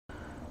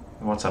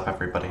What's up,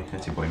 everybody?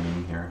 It's your boy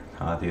Meme here.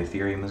 The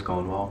Ethereum is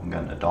going well. I'm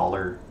getting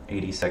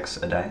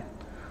 $1.86 a day,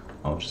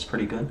 which is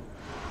pretty good.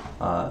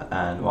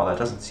 And while that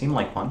doesn't seem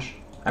like much,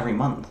 every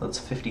month that's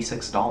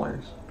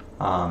 $56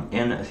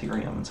 in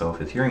Ethereum. And so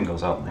if Ethereum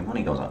goes up, my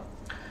money goes up.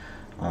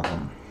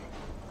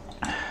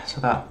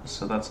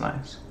 So that's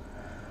nice.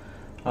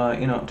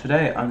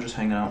 Today I'm just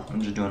hanging out.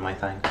 I'm just doing my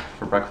thing.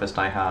 For breakfast,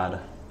 I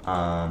had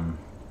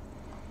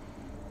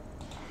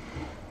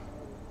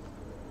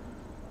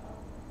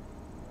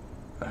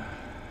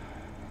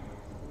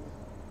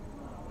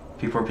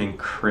people are being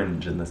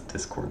cringe in this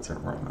Discord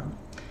server, man.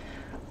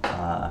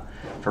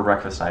 For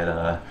breakfast, I had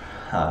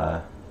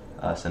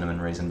a cinnamon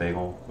raisin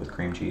bagel with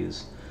cream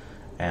cheese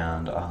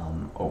and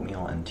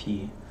oatmeal and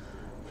tea.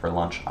 For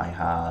lunch, I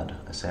had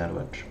a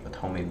sandwich with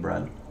homemade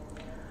bread.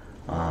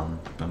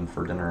 And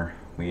for dinner,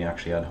 we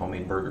actually had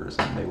homemade burgers,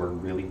 and they were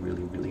really,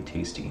 really, really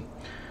tasty.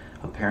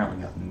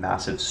 Apparently, a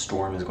massive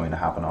storm is going to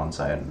happen on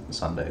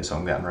Sunday, so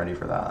I'm getting ready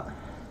for that.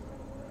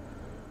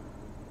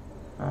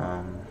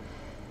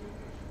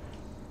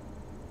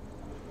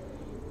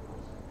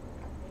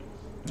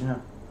 Yeah.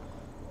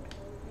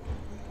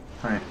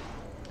 Alright.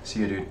 See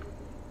you, dude.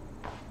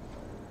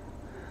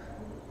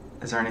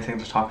 Is there anything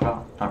to talk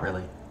about? Not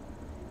really.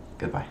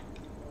 Goodbye.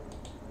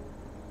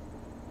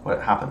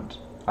 What happened?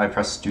 I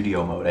pressed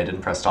studio mode. I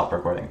didn't press stop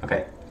recording.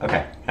 Okay,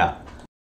 yeah.